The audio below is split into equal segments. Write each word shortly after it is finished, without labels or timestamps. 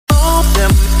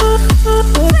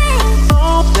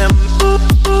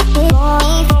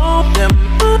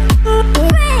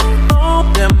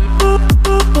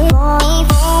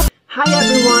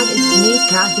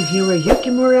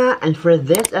Luna, and for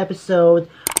this episode,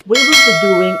 we will be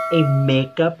doing a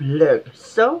makeup look.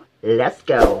 So, let's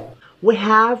go. We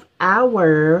have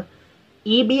our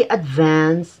EB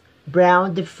Advanced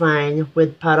Brown Define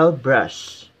with Paddle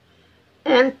Brush.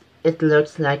 And it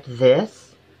looks like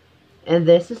this. And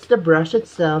this is the brush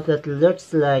itself that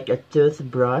looks like a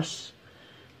toothbrush.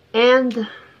 And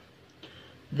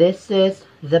this is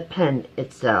the pen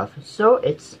itself. So,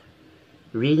 it's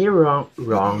really really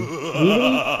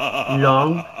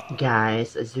long,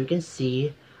 guys, as you can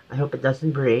see. I hope it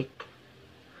doesn't break.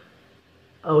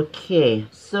 Okay,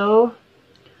 so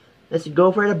let's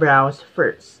go for the brows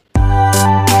first.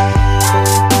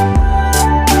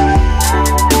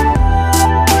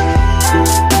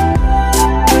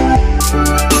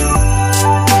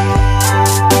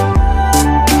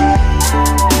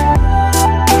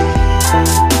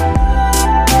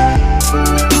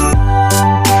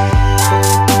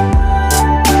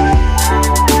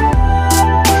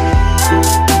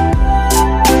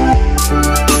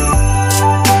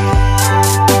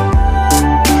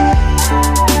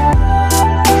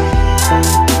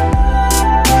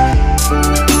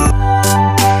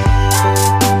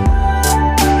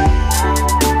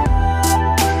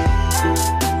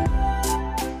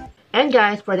 And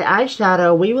guys, for the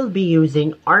eyeshadow, we will be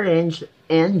using orange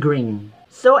and green.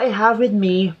 So I have with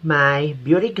me my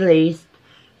Beauty Glazed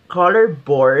Color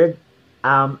Board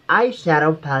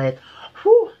eyeshadow palette.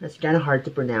 Whew, that's kind of hard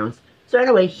to pronounce. So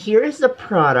anyway, here is the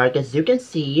product. As you can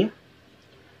see.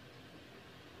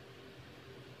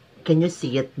 Can you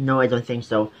see it? No, I don't think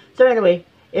so. So anyway,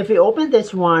 if we open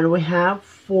this one, we have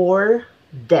 4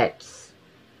 decks.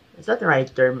 Is that the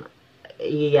right term?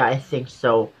 Yeah, I think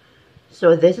so.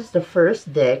 So this is the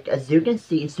first deck. As you can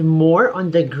see, it's more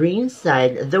on the green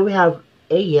side, though we have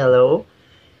a yellow.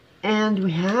 And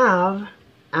we have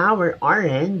our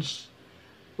orange,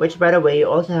 which by the way, you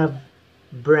also have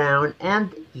brown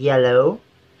and yellow.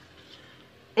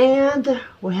 And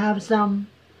we have some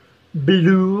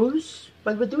blues,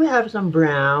 but we do have some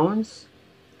browns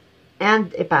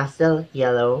and a pastel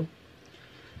yellow.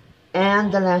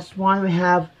 And the last one, we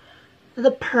have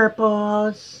the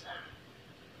purples.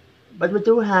 But we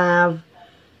do have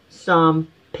some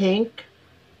pink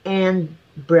and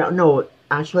brown. No,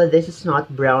 actually this is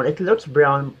not brown. It looks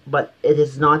brown, but it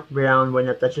is not brown when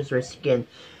it touches your skin.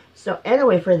 So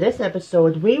anyway, for this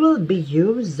episode, we will be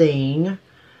using,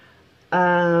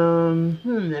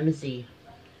 let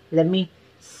me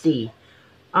see.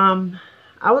 I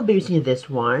will be using this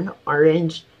one,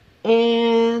 orange,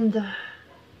 and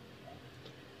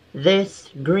this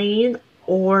green,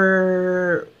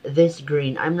 or this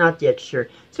green. I'm not yet sure.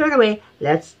 So anyway,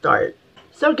 let's start.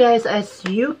 So guys, as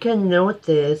you can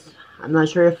notice, I'm not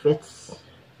sure if it's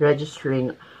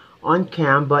registering on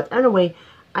cam, but anyway,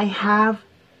 I have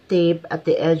tape at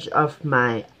the edge of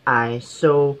my eye,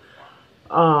 so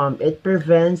it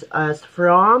prevents us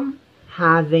from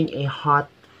having a hot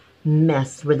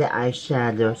mess with the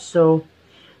eyeshadow. So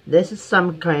this is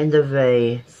some kind of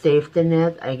a safety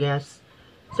net, I guess.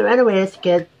 So anyway,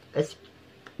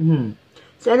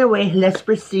 let's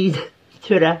proceed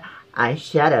to the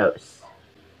eyeshadows.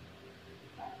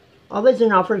 Always do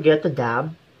not forget to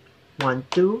dab. 1,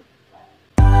 2.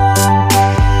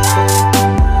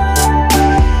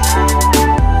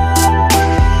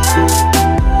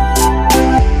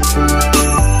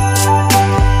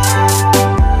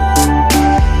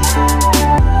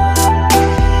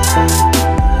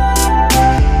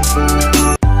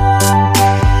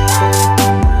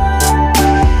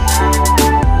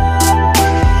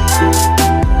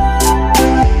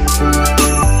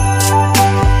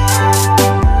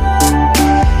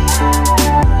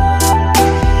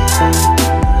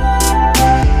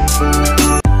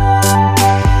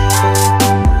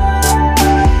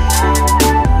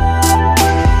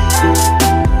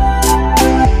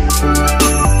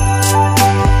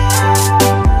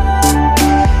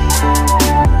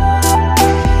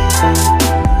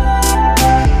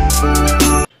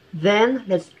 Then,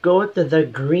 let's go to the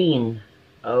green.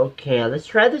 Okay, let's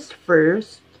try this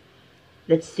first.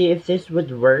 Let's see if this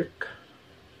would work.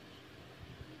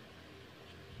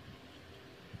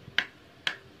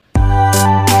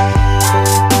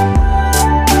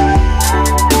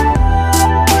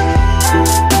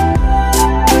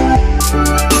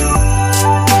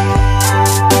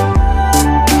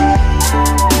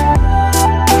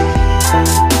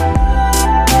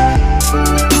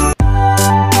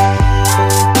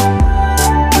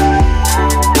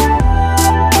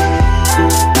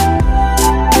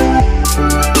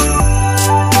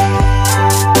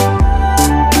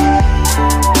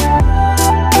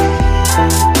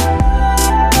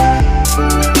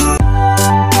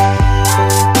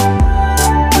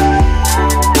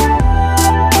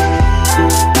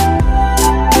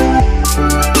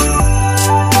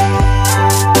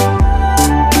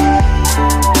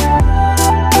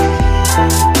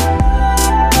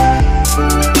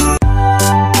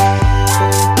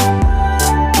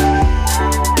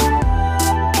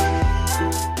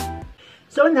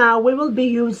 now we will be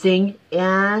using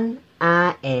an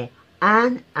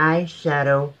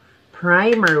eyeshadow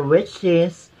primer, which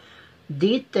is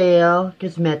Detail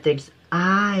Cosmetics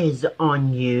Eyes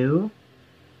on You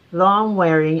Long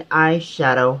Wearing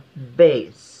Eyeshadow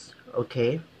Base.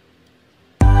 Okay.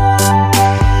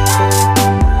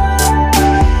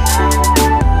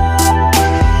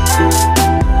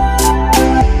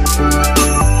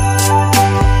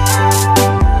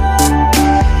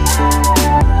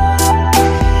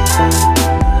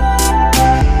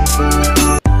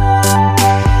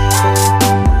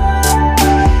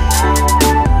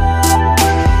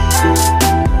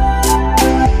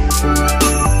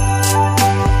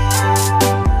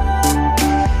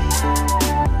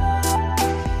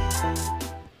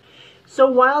 So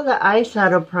while the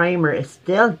eyeshadow primer is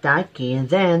still tacky,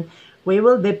 then we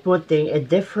will be putting a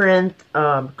different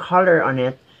color on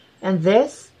it. And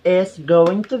this is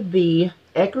going to be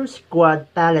Eco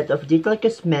Squad palette of Detail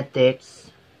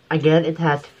Cosmetics. Again, it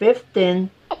has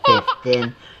 15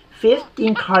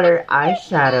 color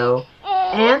eyeshadow.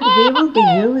 And we will be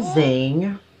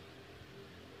using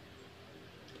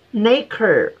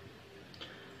Nacre.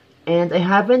 And I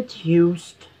haven't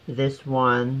used this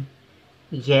one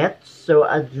yet, so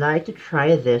I'd like to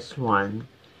try this one.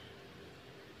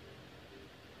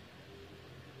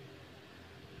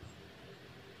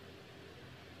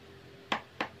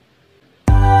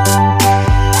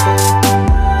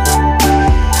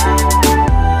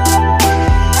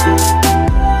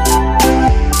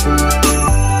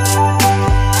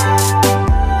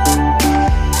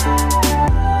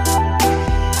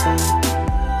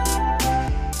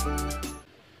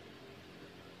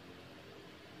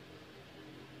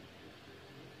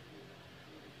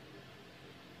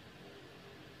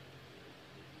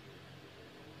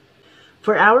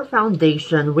 For our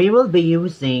foundation, we will be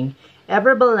using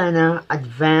Everbalena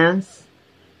Advanced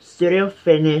Studio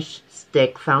Finish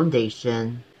Stick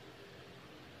Foundation.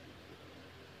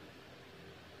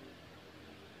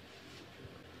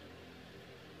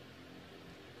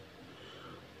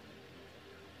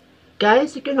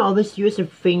 Guys, you can always use your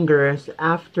fingers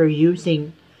after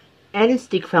using any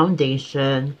stick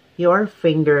foundation. Your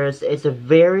fingers is a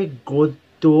very good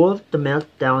tool to melt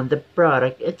down the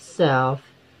product itself.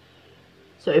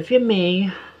 So if you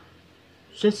may,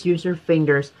 just use your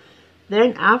fingers.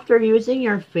 Then after using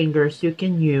your fingers, you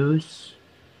can use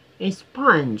a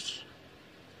sponge.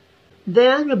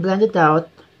 Then we blend it out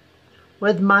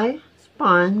with my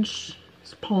sponge.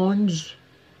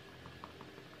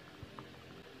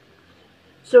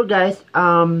 So guys,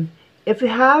 if you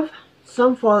have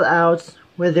some fallouts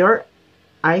with your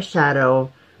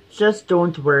eyeshadow, just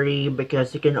don't worry,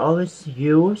 because you can always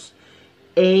use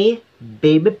a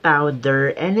baby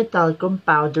powder. Any talcum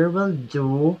powder will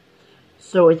do,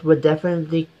 so it would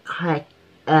definitely catch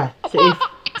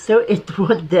it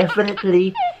would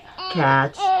definitely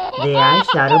catch the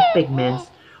eyeshadow pigments.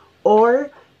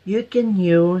 Or you can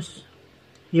use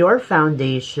your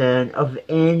foundation of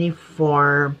any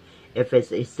form, if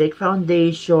it's a stick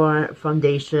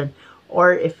foundation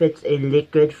or if it's a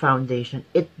liquid foundation.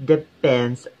 It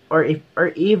depends, or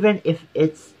even if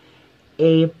it's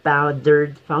a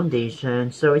powdered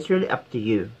foundation, so it's really up to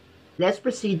you. Let's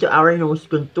proceed to our nose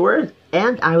contour,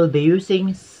 and I will be using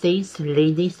Sace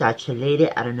Lady, Sacha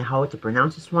Lady, I don't know how to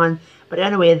pronounce this one, but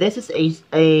anyway, this is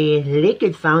a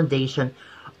liquid foundation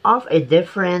of a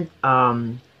different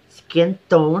skin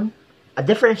tone, a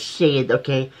different shade,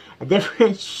 okay, a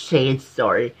different shade,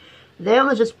 sorry. Then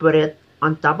we'll just put it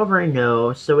on top of our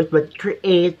nose, so it would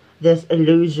create this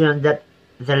illusion that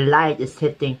the light is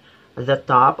hitting the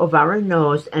top of our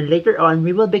nose, and later on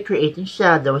we will be creating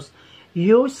shadows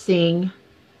using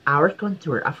our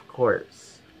contour, of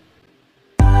course.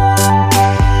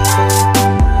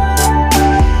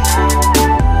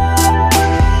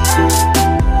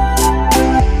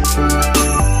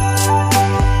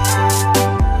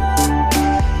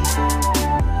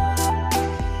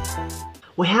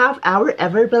 We have our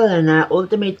Everbalena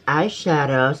Ultimate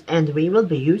Eyeshadows, and we will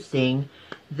be using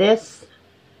this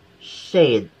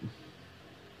shade.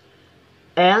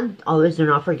 And always do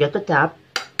not forget to tap.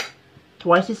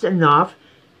 Twice is enough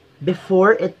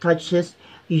before it touches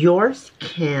your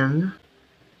skin.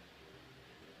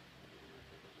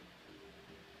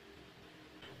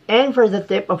 And for the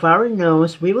tip of our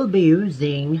nose, we will be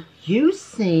using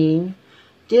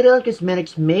Detail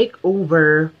Cosmetics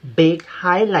Makeover Baked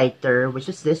Highlighter, which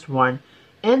is this one,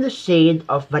 and the shade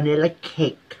of Vanilla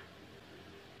Cake.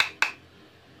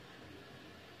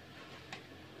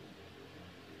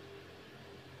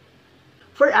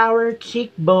 For our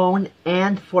cheekbone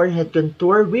and forehead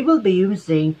contour, we will be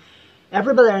using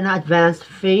Everbalena Advanced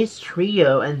Face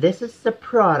Trio, and this is the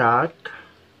product.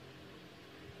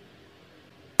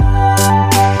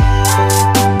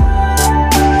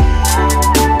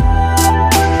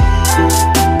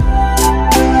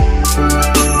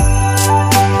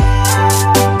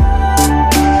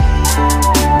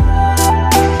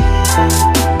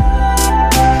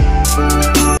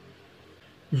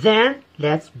 Then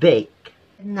let's bake.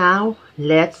 Now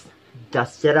let's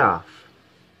dust it off.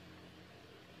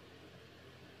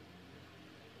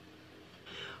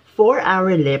 For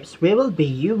our lips, we will be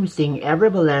using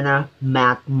Everbalena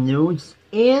Matte Nudes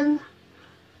in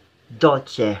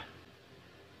Dolce.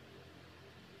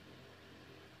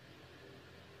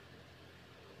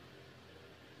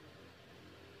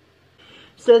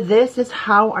 So this is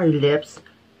how our lips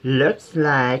looks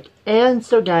like. And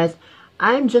so guys,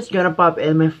 I'm just gonna pop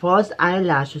in my false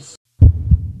eyelashes.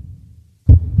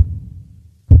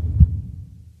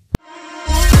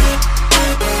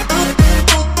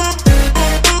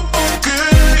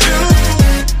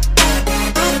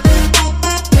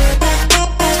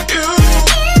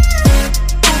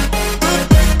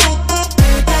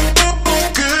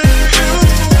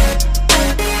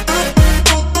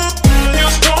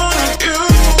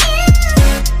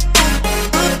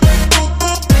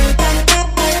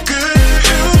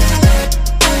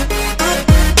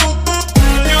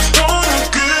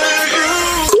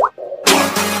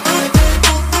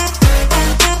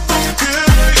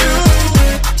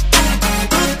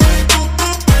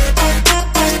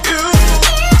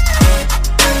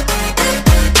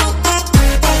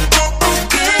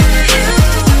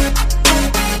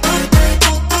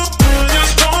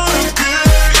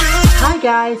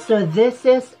 Guys, so this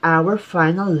is our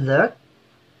final look.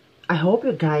 I hope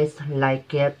you guys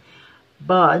like it,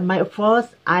 but my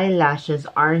false eyelashes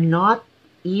are not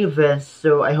even,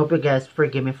 so I hope you guys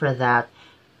forgive me for that.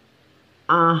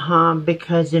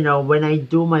 Because you know, when I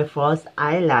do my false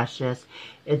eyelashes,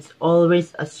 it's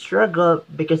always a struggle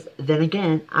because then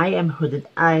again, I am hooded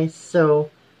eyes, so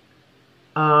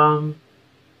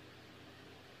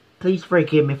please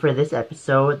forgive me for this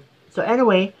episode. So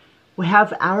anyway, we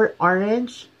have our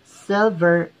orange,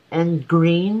 silver, and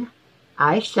green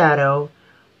eyeshadow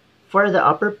for the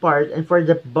upper part, and for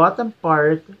the bottom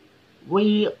part,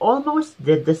 we almost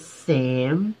did the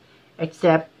same,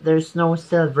 except there's no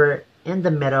silver in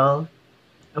the middle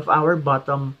of our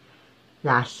bottom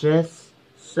lashes.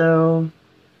 So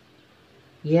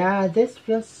yeah, this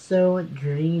feels so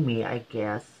dreamy, I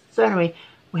guess. So anyway,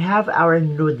 we have our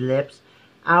nude lips,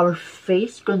 our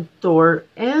face contour,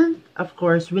 and of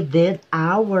course we did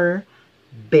our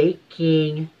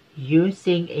baking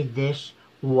using a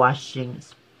dishwashing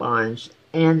sponge,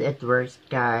 and it works,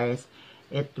 guys.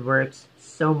 It works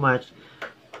so much.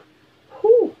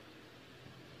 Whew.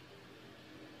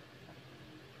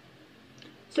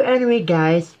 So anyway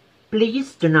guys,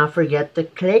 please do not forget to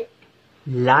click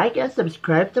like and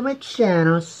subscribe to my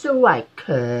channel so I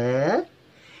could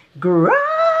grow.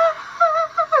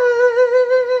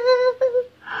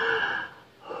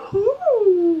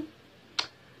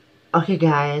 Okay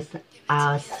guys,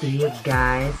 I'll see you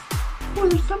guys. Oh,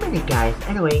 there's so many guys.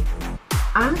 Anyway,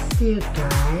 I'll see you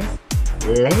guys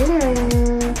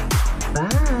later. Bye.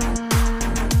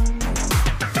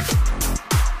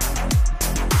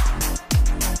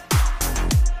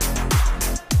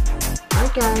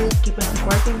 Bye guys, keep on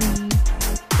supporting me.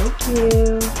 Thank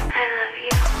you. I love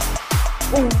you.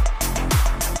 Ooh.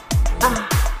 Ah.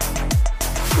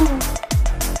 Ooh.